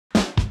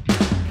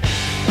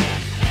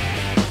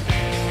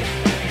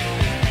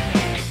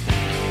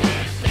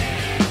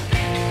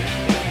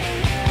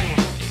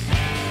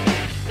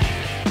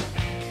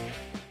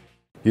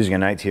Using a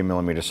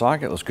 19mm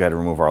socket, let's go ahead and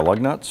remove our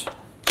lug nuts.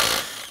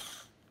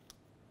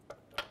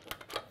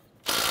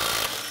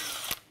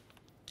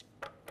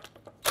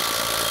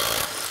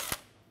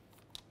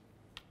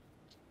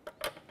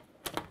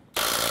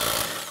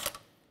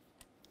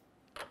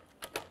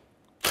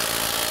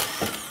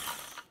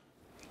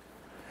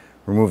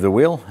 Remove the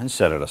wheel and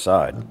set it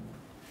aside.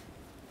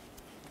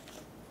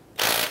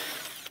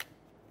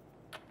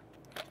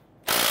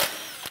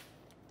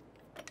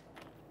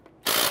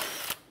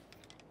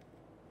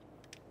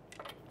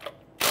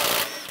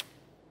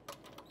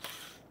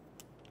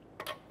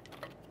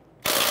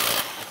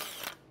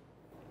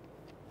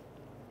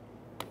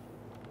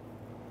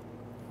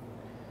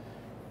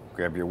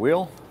 Grab your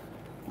wheel,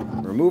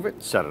 remove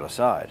it, set it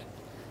aside.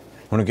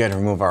 I'm going to go ahead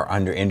and remove our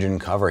under engine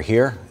cover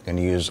here. I'm going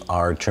to use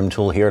our trim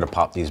tool here to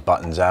pop these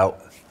buttons out.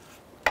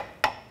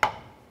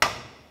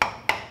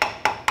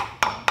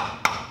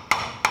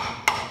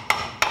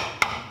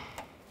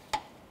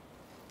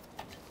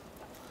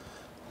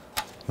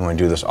 I'm going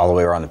to do this all the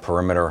way around the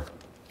perimeter.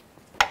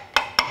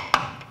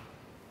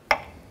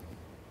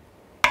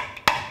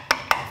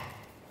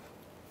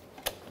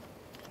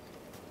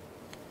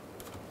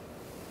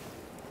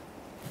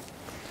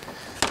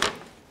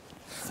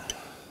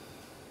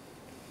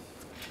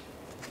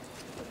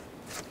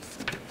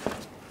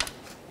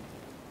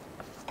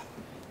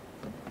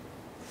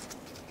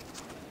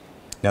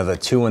 Now the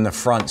two in the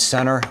front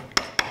center,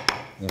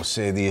 we'll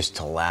save these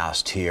to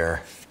last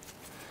here.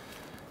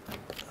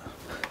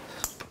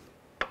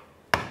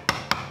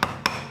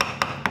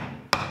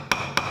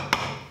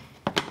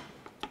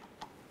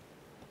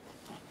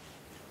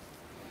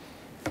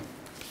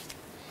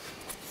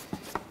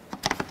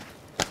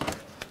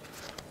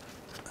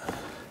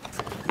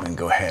 And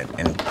go ahead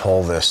and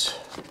pull this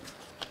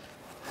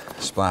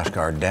splash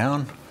guard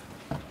down.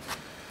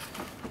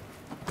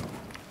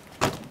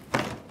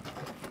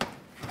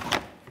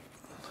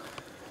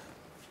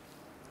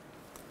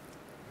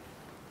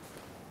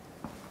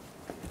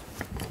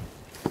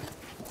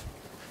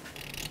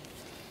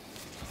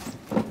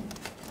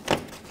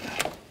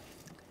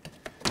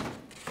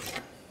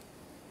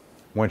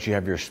 Once you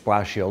have your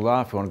splash shield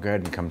off, you want to go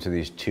ahead and come to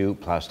these two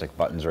plastic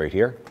buttons right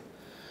here.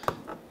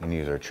 And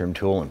use our trim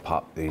tool and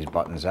pop these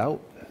buttons out.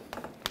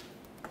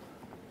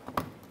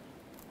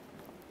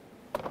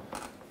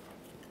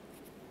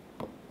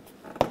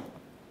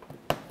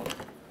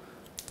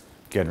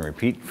 Go ahead and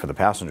repeat for the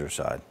passenger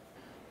side.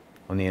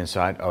 On the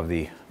inside of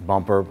the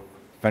bumper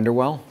fender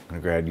well, I'm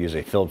going to go ahead and use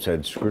a Phillips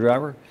head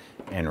screwdriver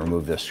and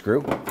remove this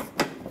screw.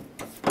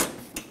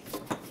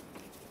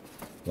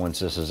 Once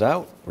this is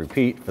out,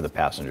 repeat for the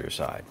passenger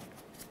side.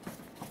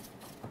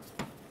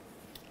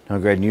 Now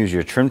go ahead and use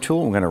your trim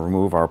tool. I'm going to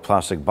remove our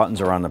plastic buttons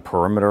around the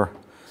perimeter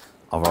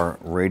of our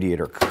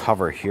radiator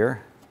cover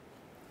here.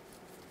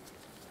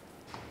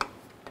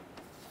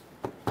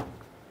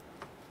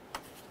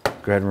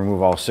 Go ahead and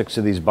remove all 6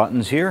 of these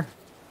buttons here.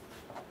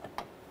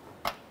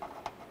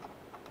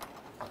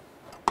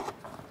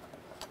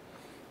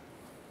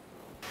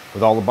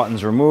 With all the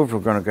buttons removed,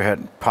 we're going to go ahead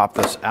and pop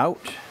this out.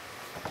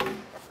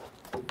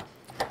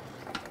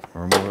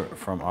 Remove it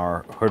from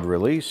our hood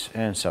release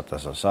and set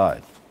this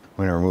aside.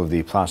 We're going to remove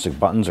the plastic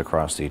buttons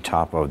across the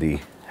top of the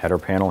header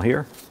panel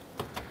here,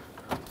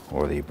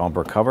 or the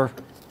bumper cover.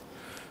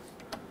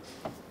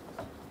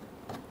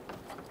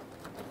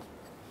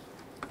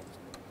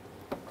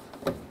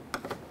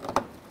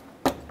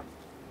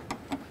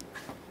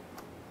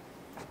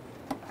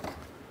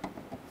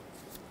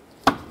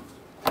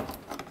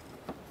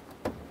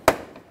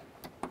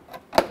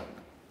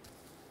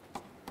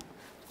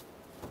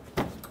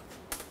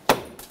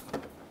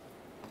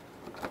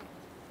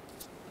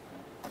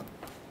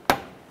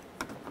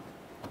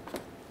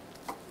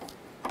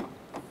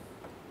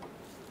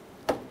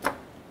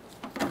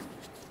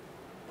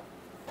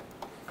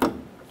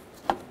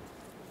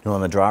 Now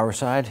on the driver's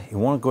side, you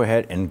want to go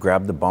ahead and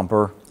grab the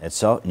bumper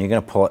itself, and you're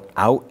going to pull it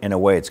out in a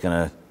way it's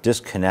going to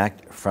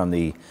disconnect from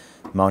the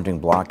mounting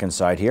block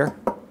inside here.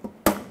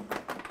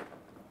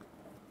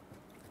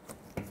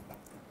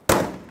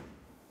 And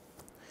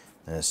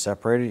it's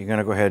separated. You're going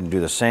to go ahead and do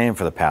the same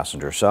for the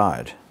passenger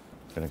side.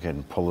 I'm going to go ahead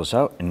and pull this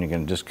out, and you're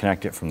going to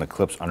disconnect it from the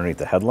clips underneath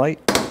the headlight.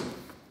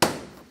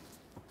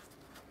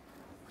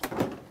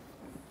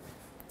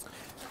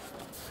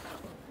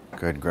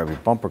 Go ahead and grab your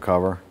bumper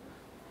cover.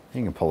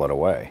 You can pull it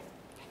away.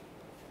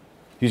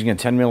 Using a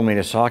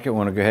 10mm socket, we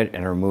want to go ahead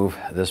and remove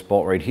this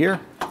bolt right here.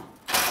 Go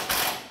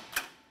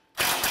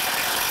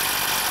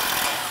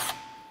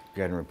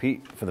ahead and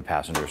repeat for the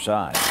passenger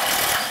side.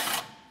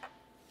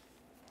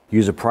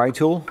 Use a pry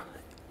tool,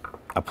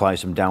 apply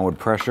some downward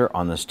pressure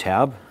on this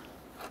tab.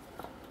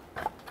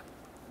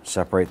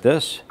 Separate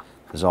this.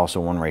 There's also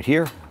one right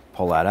here.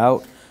 Pull that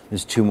out.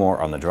 There's 2 more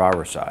on the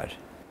driver's side.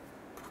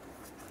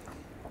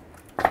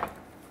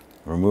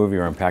 Remove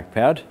your impact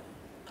pad.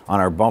 On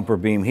our bumper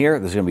beam here,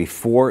 there's going to be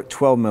 4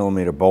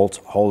 12mm bolts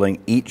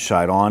holding each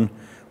side on.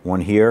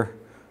 One here,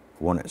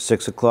 one at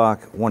 6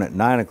 o'clock, one at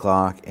 9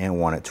 o'clock, and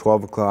one at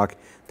 12 o'clock.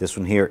 This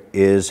one here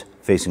is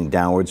facing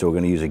downward, so we're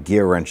going to use a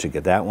gear wrench to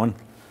get that one.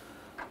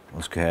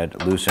 Let's go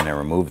ahead, loosen and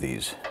remove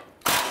these.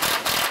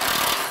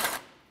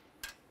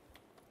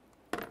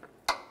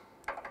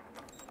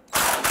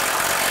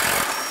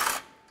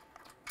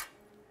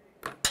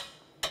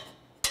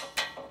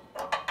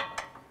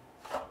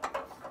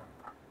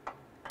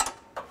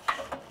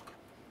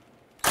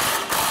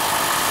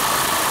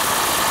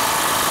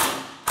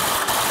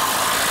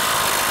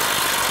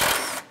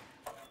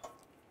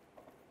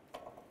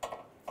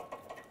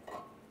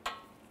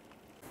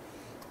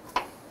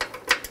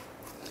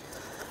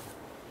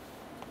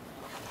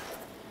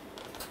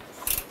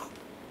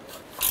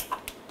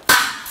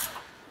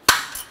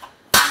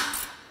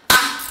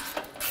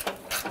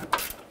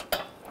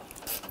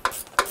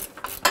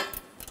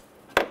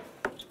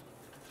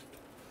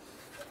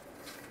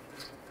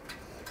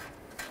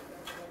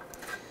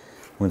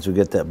 Once we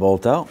get that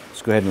bolt out,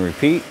 let's go ahead and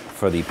repeat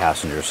for the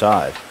passenger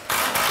side.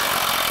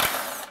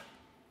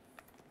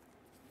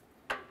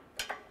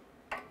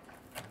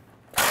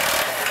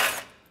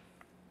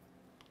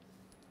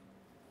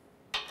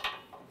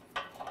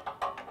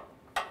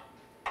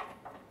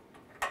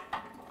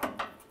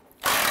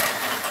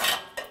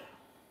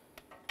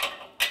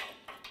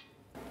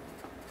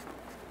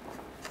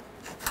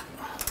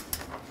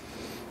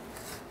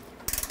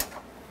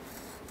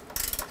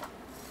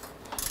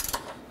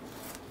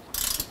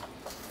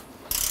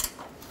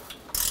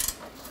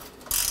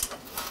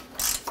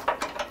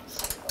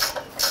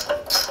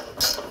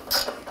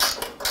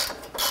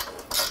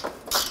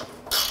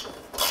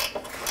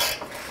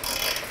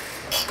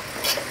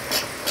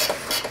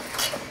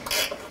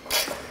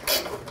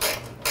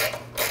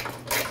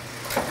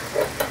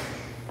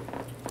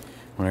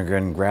 When you're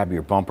going to grab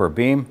your bumper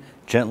beam,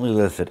 gently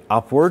lift it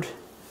upward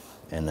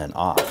and then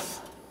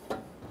off.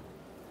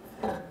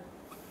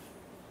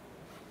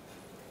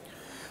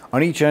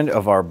 On each end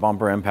of our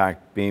bumper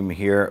impact beam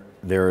here,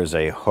 there is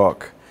a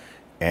hook,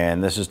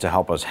 and this is to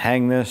help us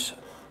hang this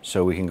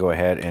so we can go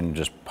ahead and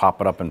just pop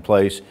it up in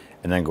place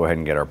and then go ahead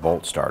and get our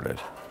bolt started.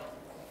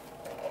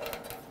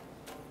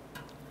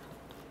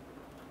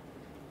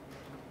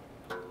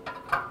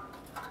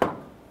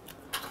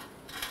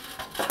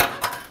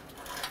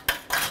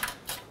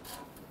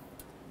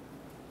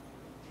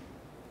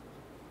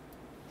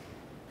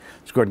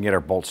 Let's go ahead and get our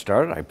bolts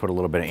started. I put a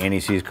little bit of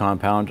anti-seize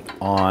compound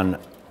on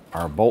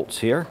our bolts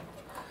here.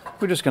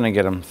 We're just going to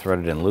get them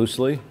threaded in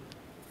loosely.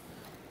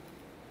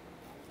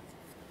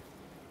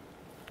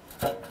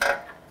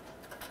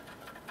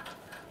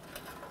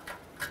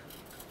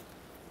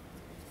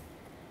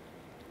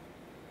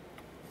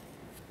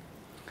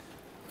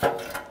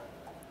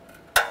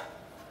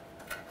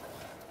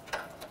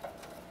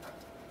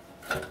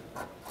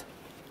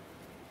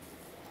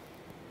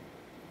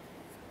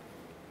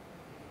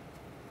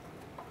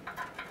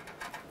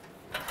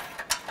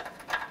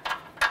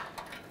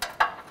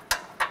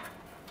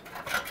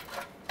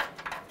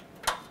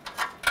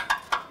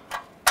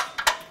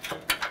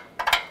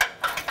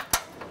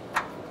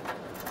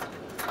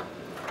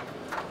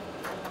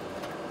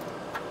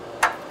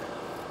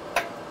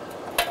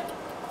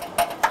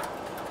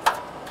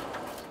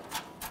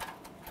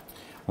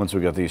 Once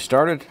we get these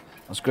started,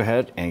 let's go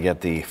ahead and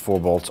get the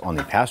 4 bolts on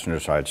the passenger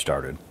side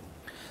started.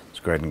 Let's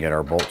go ahead and get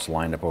our bolts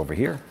lined up over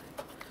here.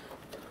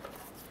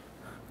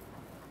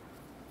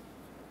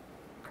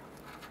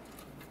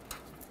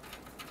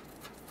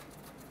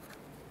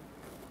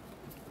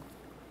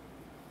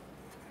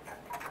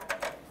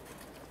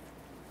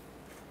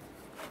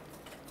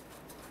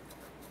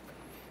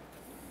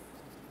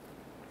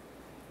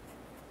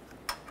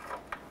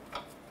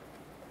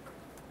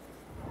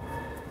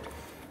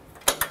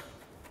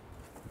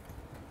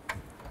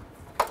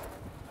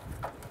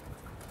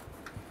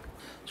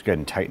 Let's go ahead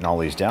and tighten all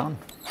these down.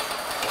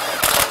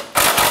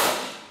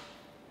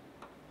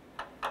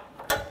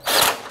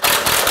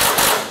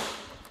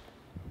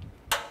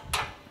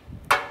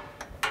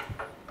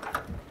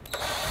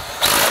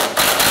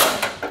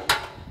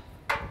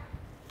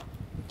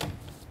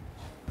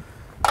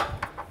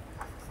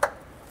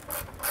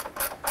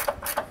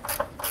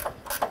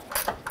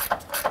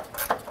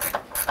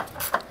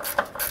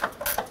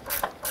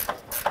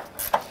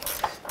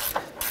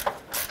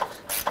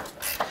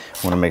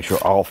 Want to make sure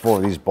all 4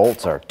 of these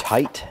bolts are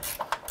tight.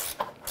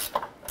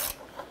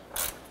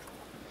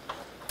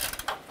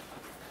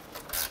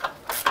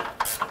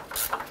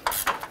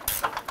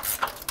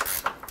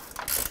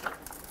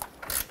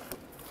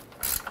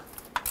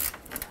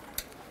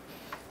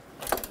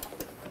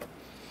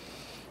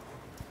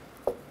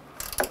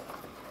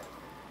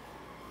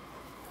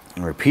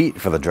 And repeat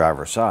for the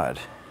driver's side.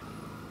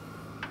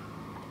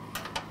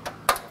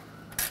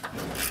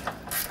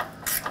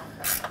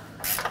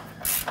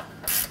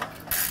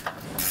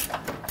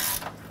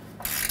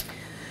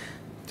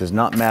 Does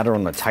not matter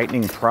on the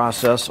tightening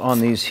process on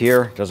these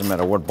here. Doesn't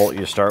matter what bolt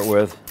you start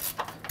with.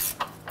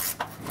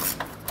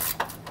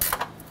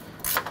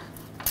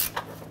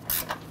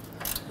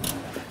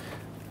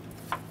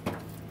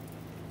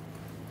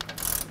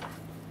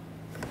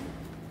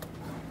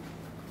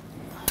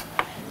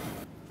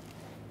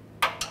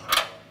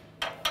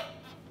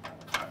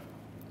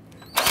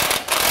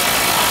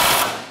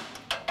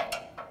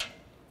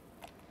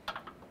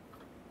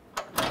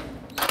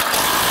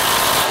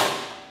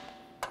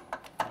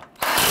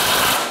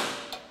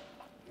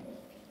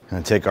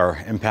 Going to take our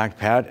impact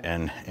pad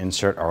and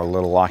insert our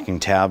little locking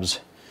tabs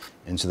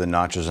into the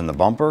notches in the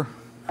bumper.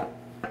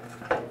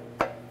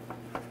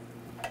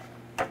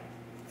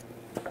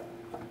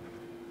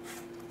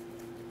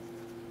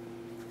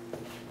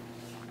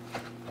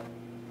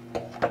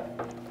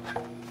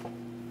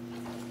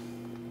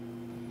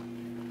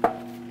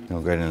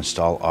 We'll go ahead and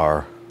install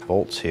our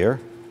bolts here,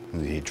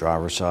 the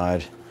driver's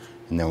side,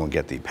 and then we'll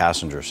get the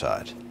passenger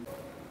side.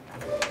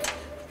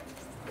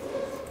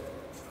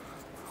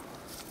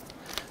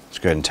 Let's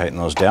go ahead and tighten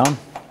those down.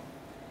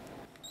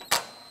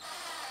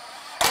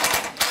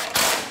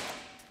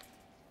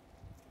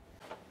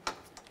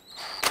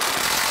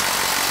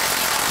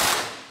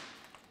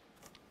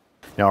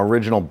 Now,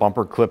 original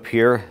bumper clip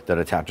here that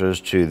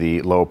attaches to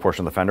the lower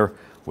portion of the fender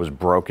was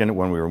broken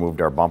when we removed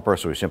our bumper,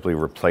 so we simply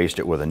replaced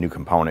it with a new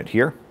component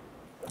here.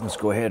 Let's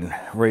go ahead and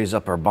raise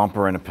up our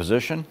bumper into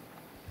position.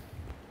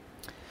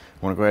 I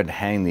want to go ahead and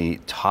hang the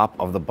top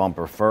of the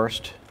bumper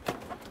first.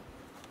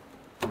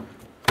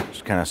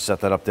 Just kind of set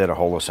that up there to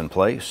hold us in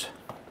place.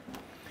 I'm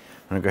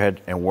going to go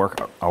ahead and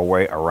work our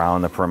way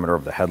around the perimeter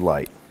of the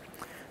headlight.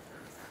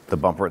 The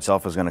bumper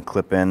itself is going to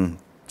clip in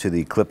to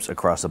the clips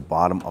across the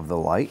bottom of the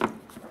light.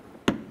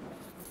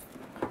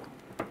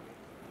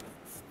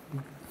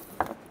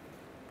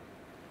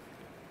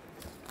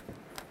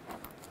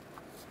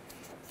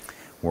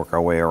 Work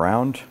our way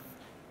around,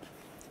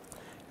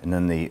 and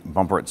then the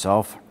bumper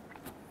itself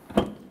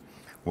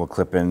will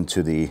clip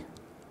into the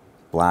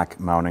black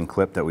mounting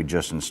clip that we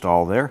just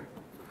installed there.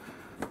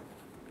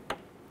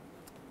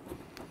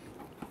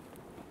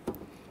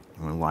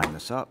 I'm going to line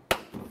this up,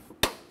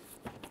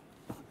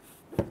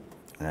 and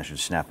that should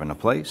snap into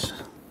place.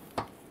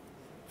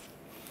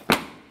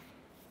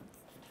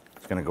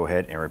 It's going to go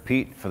ahead and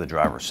repeat for the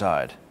driver's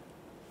side.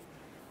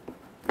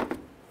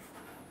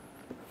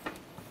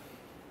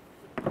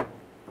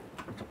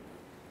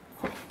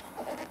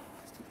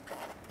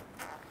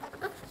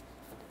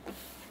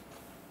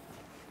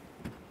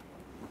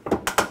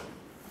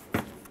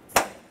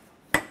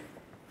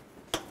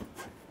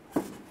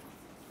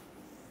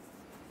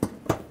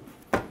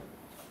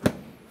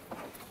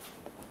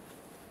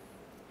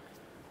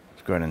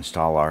 Go ahead and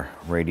install our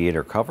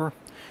radiator cover.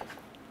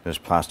 This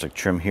plastic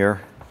trim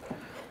here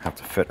have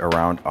to fit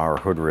around our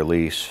hood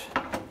release.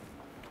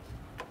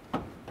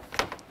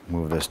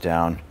 Move this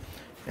down,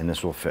 and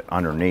this will fit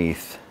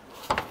underneath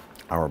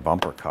our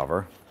bumper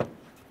cover.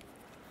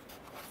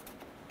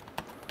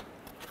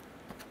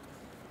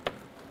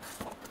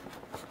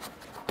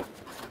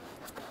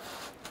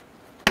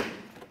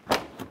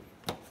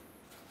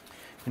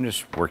 And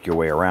just work your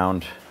way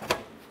around.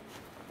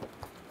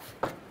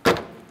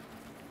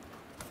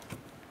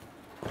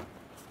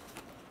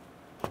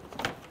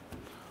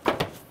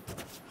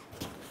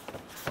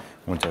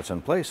 Once that's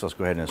in place, let's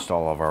go ahead and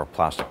install all of our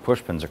plastic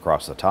push pins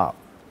across the top.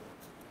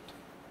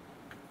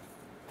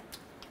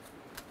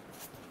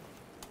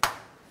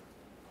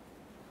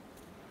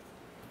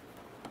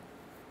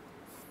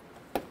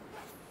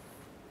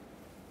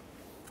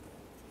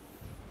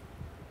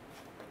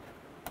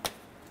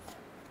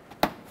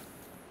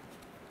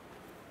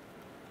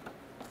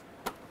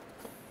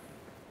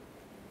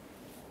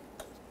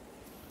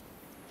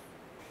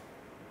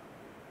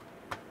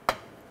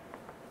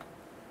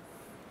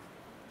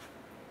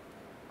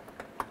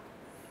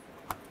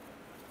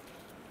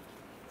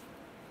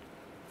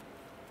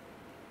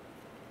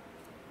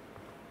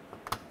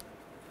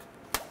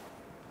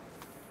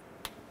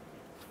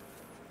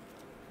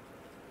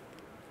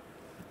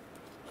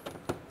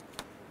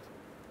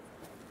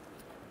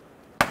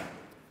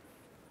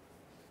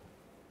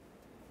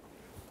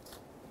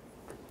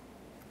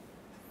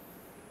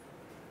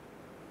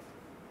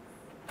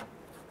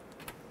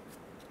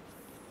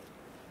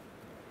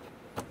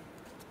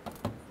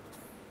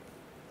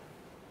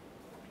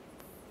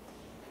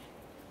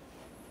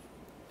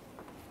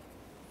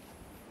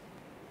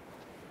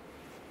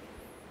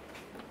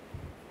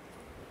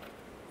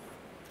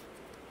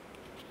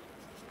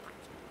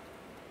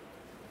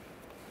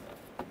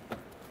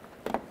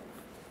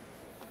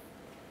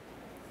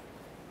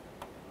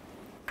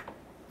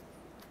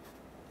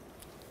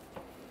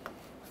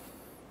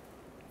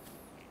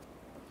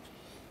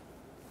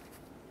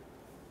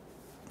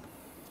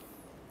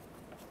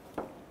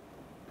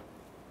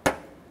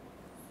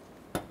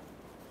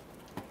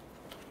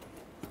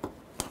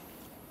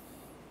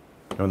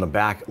 On the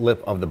back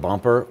lip of the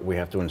bumper, we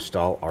have to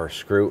install our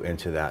screw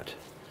into that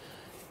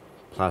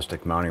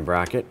plastic mounting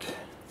bracket.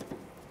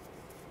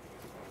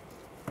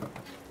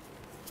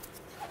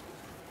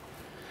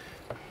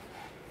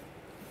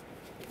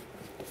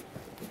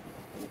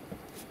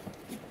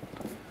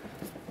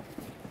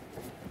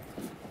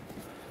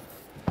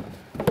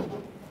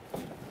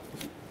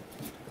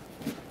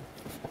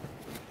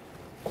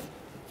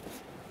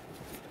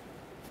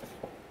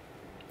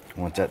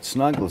 Once that's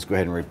snug, let's go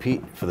ahead and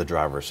repeat for the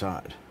driver's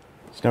side.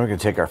 So now we're going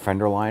to take our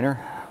fender liner,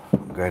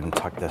 go ahead and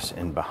tuck this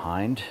in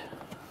behind.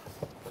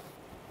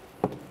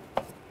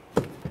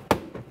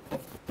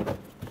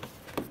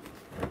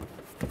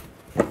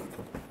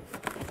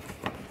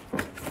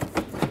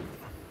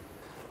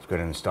 Let's go go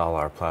ahead and install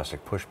our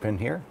plastic push pin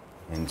here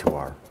into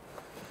our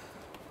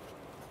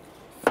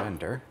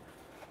fender.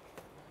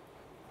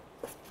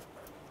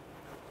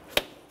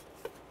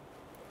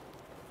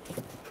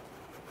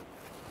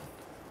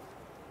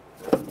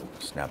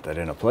 Snap that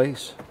into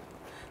place.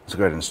 Let's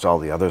go ahead and install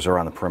the others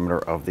around the perimeter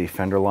of the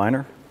fender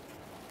liner.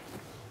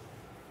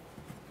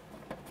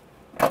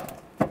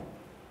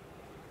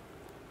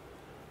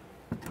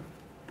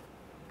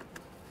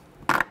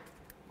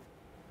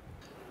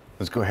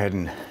 Let's go ahead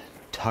and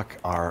tuck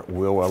our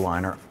wheel well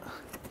liner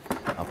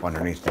up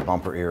underneath the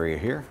bumper area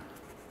here.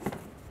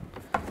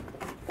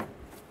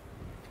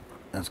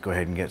 Let's go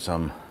ahead and get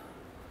some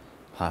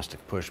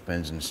plastic push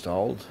pins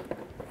installed.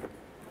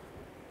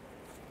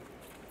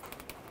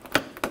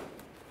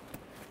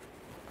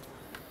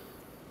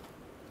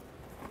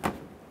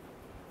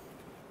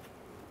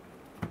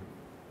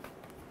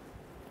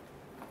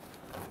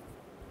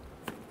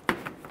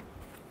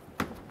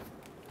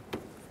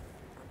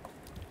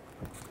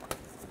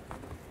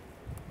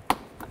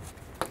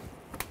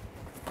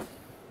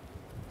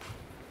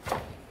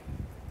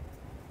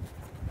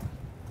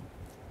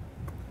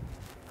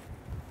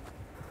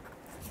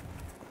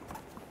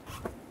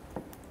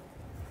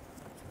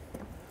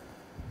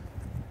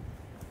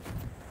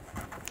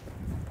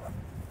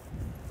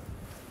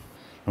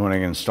 I'm going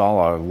to install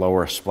our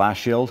lower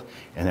splash shield,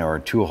 and there are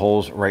 2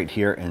 holes right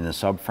here in the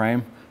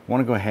subframe. I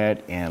want to go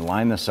ahead and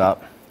line this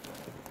up.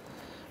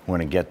 I'm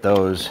going to get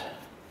those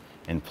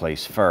in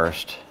place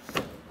first.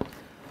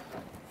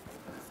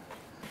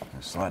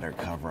 Slide our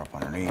cover up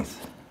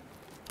underneath.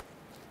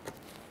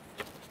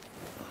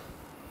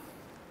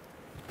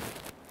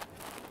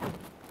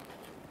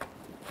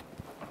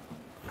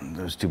 And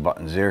those 2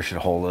 buttons there should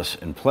hold us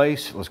in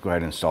place. Let's go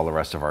ahead and install the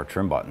rest of our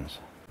trim buttons.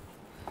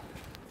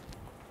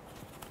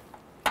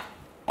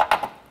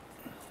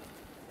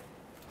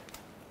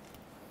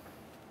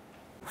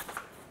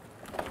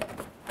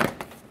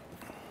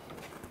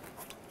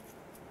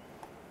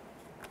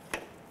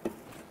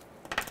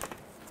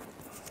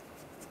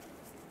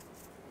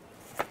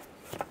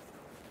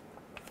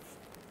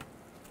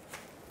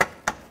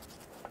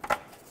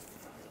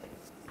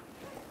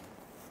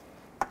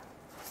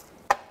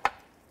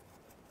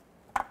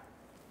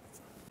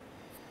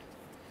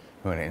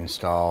 I'm going to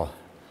install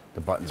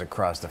the buttons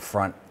across the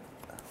front,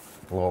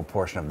 the lower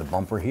portion of the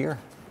bumper here.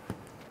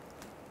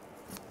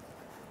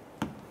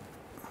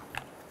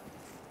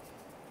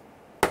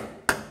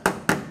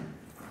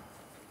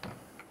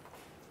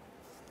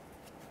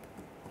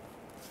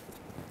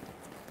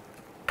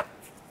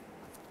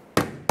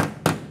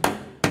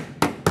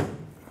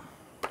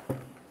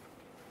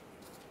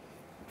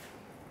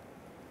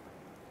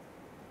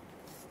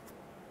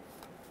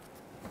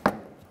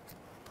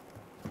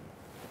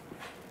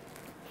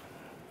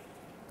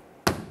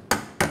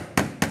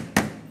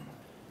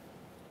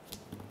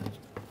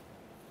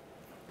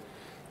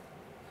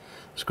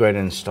 Let's go ahead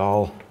and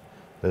install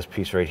this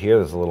piece right here.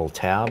 There's a little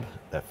tab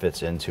that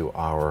fits into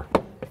our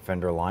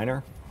fender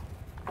liner.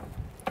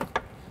 Go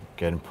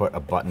ahead and put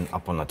a button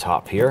up on the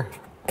top here.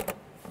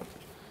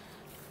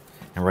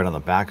 And right on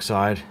the back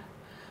side,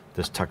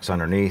 this tucks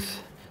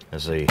underneath.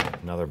 There's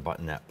another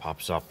button that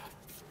pops up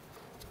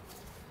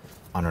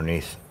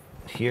underneath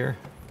here.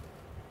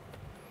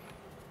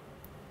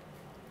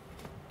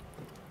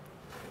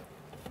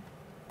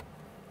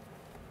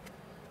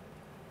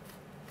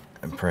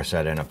 And press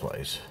that into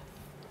place.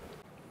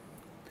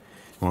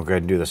 We'll go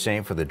ahead and do the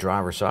same for the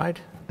driver's side.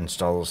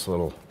 Install this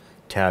little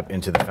tab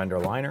into the fender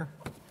liner.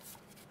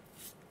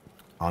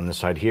 On this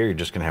side here, you're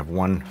just going to have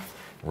one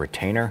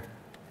retainer.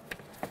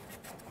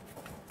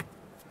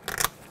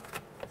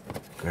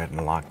 Go ahead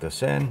and lock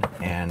this in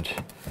and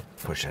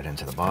push that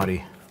into the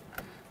body.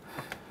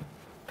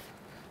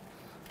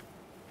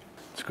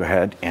 Let's go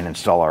ahead and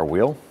install our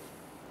wheel.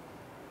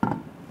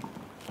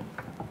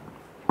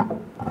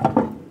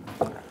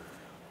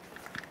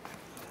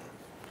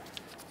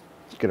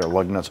 Get our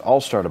lug nuts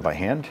all started by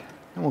hand,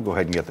 and we'll go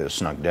ahead and get this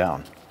snugged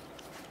down.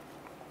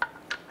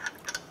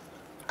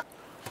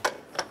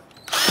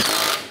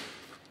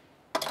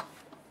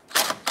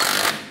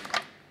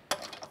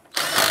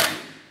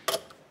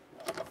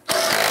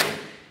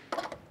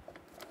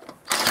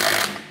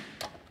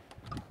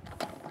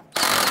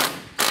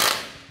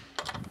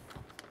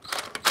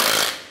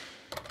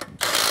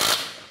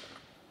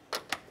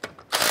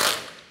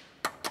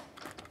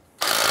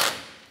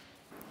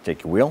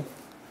 Take your wheel.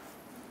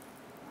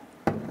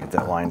 Get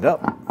that lined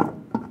up.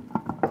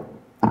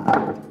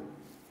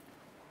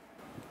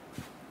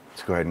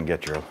 Let's go ahead and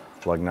get your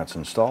lug nuts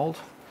installed.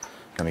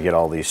 Going to get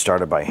all these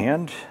started by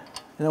hand,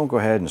 and then we'll go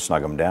ahead and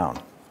snug them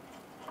down.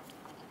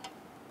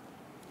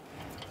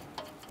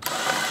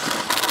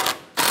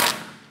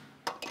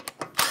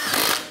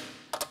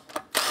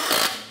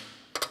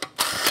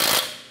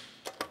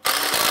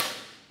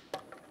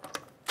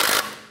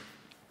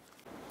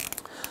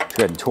 Let's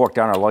go ahead and torque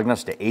down our lug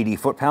nuts to 80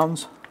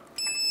 foot-pounds.